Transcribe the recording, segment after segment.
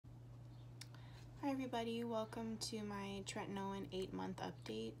Hi everybody, welcome to my Tretinoin 8-month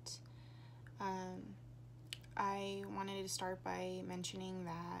update. I wanted to start by mentioning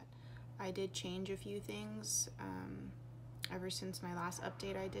that I did change a few things ever since my last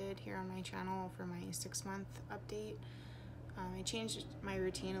update I did here on my channel for my 6-month update. I changed my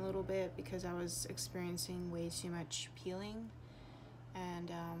routine a little bit because I was experiencing way too much peeling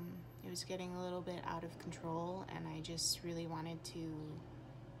and it was getting a little bit out of control, and I just really wanted to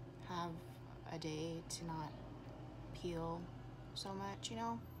have a day to not peel so much, you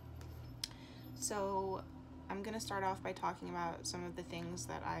know? So I'm gonna start off by talking about some of the things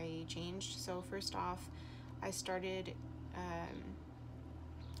that I changed. So first off, I started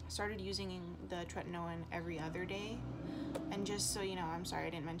using the Tretinoin every other day. And just so you know, I'm sorry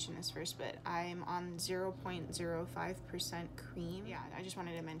I didn't mention this first, but I'm on 0.05% cream. Yeah, I just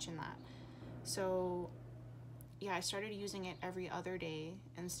wanted to mention that. So yeah, I started using it every other day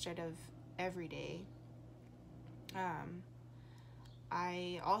instead of every day.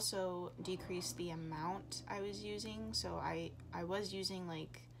 I also decreased the amount I was using, so I was using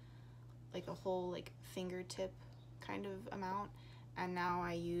like a whole like fingertip kind of amount, and now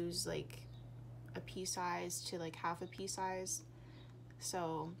I use like a pea size to like half a pea size.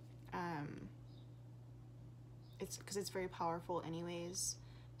 So it's because it's very powerful anyways,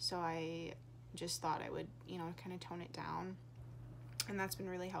 so I just thought I would, you know, kind of tone it down, and that's been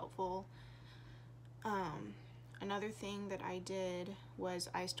really helpful. Another thing that I did was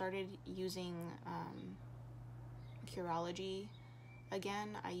I started using Curology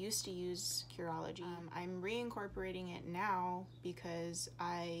again. I used to use Curology. I'm reincorporating it now because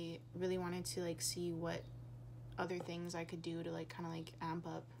I really wanted to like see what other things I could do to like kind of like amp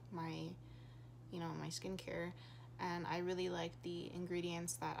up my, you know, my skincare. And I really liked the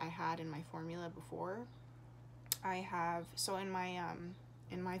ingredients that I had in my formula before. I have, so in my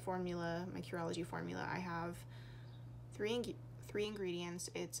formula, my Curology formula, I have three ingredients.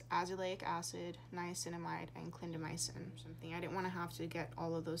 It's azelaic acid, niacinamide, and clindamycin. Something I didn't want to have to get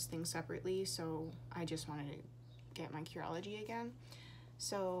all of those things separately, so I just wanted to get my Curology again.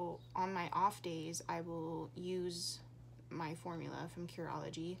 So on my off days, I will use my formula from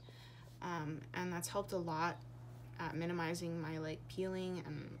Curology, and that's helped a lot at minimizing my like peeling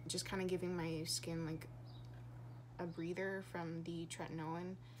and just kind of giving my skin like a breather from the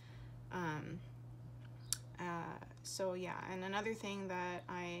Tretinoin. So yeah, and another thing that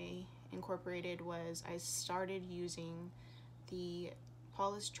I incorporated was I started using the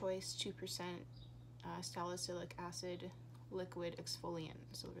Paula's Choice 2% salicylic acid liquid exfoliant.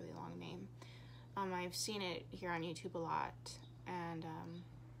 It's a really long name. I've seen it here on YouTube a lot, and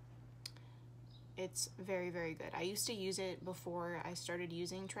it's very, very good. I used to use it before I started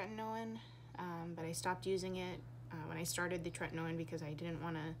using Tretinoin, but I stopped using it when I started the Tretinoin because I didn't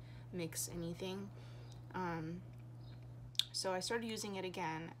want to mix anything. So I started using it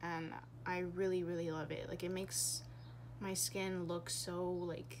again, and I really, really love it. Like, it makes my skin look so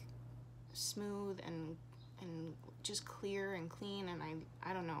like smooth and just clear and clean, and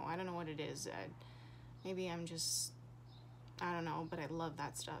I don't know what it is. Maybe I'm just, I don't know, but I love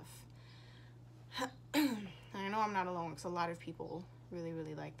that stuff. And I know I'm not alone because a lot of people really,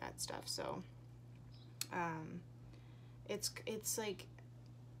 really like that stuff. So it's like,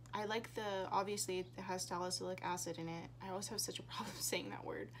 I like obviously it has salicylic acid in it. I always have such a problem saying that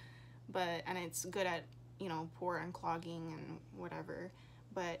word, and it's good at, you know, pore unclogging and whatever,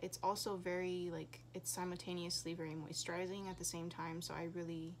 but it's also very like, it's simultaneously very moisturizing at the same time. So I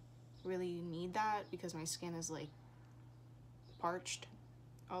really, really need that because my skin is like parched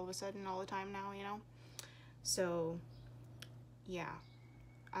all of a sudden all the time now, you know? So yeah,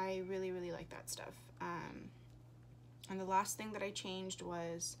 I really, really like that stuff. And the last thing that I changed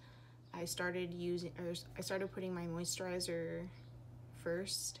was I started putting my moisturizer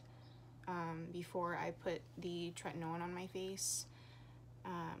first before I put the Tretinoin on my face.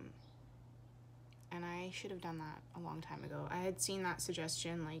 And I should have done that a long time ago. I had seen that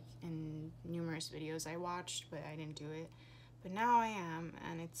suggestion like in numerous videos I watched, but I didn't do it. But now I am,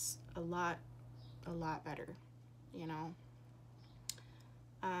 and it's a lot better, you know?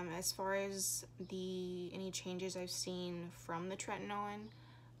 As far as any changes I've seen from the Tretinoin,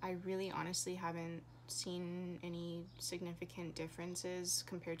 I really honestly haven't seen any significant differences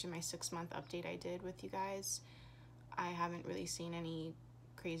compared to my 6-month update I did with you guys. I haven't really seen any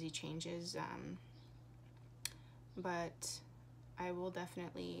crazy changes, but I will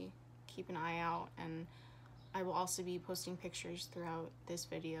definitely keep an eye out, and I will also be posting pictures throughout this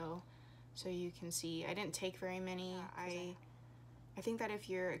video so you can see. I didn't take very many. I think that if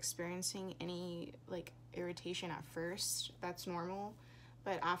you're experiencing any like irritation at first, that's normal,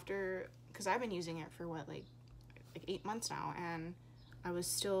 But after, because I've been using it for what, like 8 months now, and I was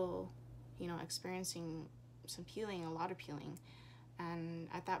still, you know, experiencing some peeling, a lot of peeling. And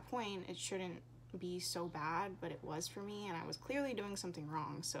at that point, it shouldn't be so bad, but it was for me, and I was clearly doing something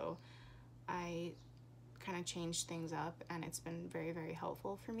wrong. So I kind of changed things up, and it's been very, very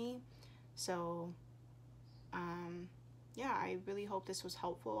helpful for me. So yeah, I really hope this was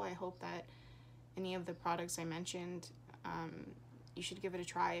helpful. I hope that any of the products I mentioned, you should give it a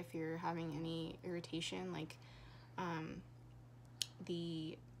try if you're having any irritation. Like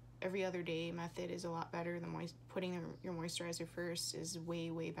the every other day method is a lot better. The putting your moisturizer first is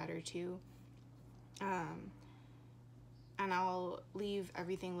way, way better too. And I'll leave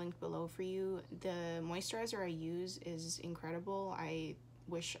everything linked below for you. The moisturizer I use is incredible. I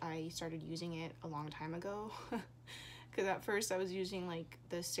wish I started using it a long time ago. Because at first I was using like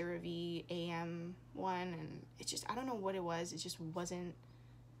the CeraVe AM one, and it just, I don't know what it was. It just wasn't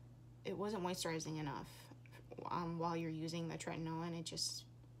moisturizing enough. While you're using the Tretinoin, it just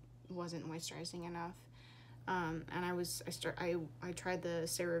wasn't moisturizing enough. And I tried the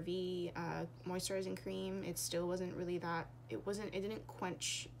CeraVe moisturizing cream. It still wasn't really that, it didn't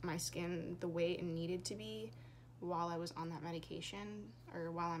quench my skin the way it needed to be while I was on that medication, or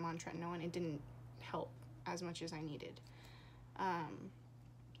while I'm on Tretinoin. It didn't help as much as I needed.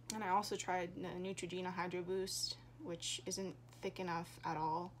 And I also tried the Neutrogena Hydro Boost, which isn't thick enough at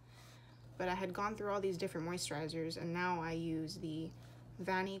all. But I had gone through all these different moisturizers, and now I use the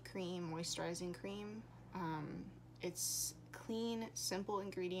Vani Cream Moisturizing Cream. It's clean, simple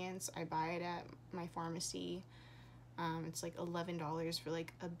ingredients. I buy it at my pharmacy. It's like $11 for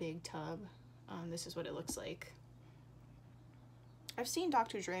like a big tub. This is what it looks like. I've seen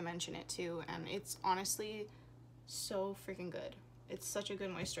Dr. Dre mention it too, and it's honestly so freaking good. It's such a good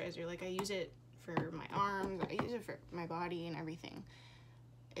moisturizer. Like, I use it for my arms, I use it for my body and everything.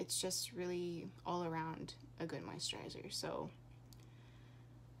 It's just really all around a good moisturizer. So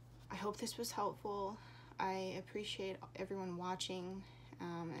I hope this was helpful. I appreciate everyone watching.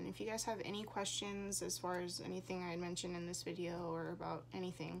 And if you guys have any questions as far as anything I had mentioned in this video or about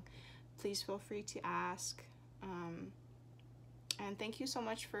anything, please feel free to ask. And thank you so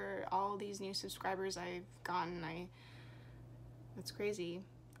much for all these new subscribers I've gotten. That's crazy.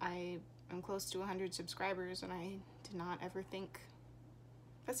 I am close to 100 subscribers, and I did not ever think,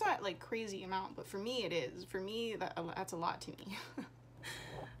 that's not like crazy amount, but for me it is. For me, that's a lot to me.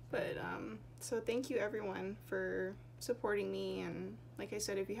 But so thank you everyone for supporting me, and like I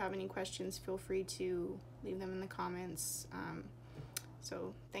said, if you have any questions, feel free to leave them in the comments.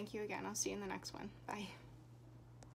 So thank you again. I'll see you in the next one. Bye.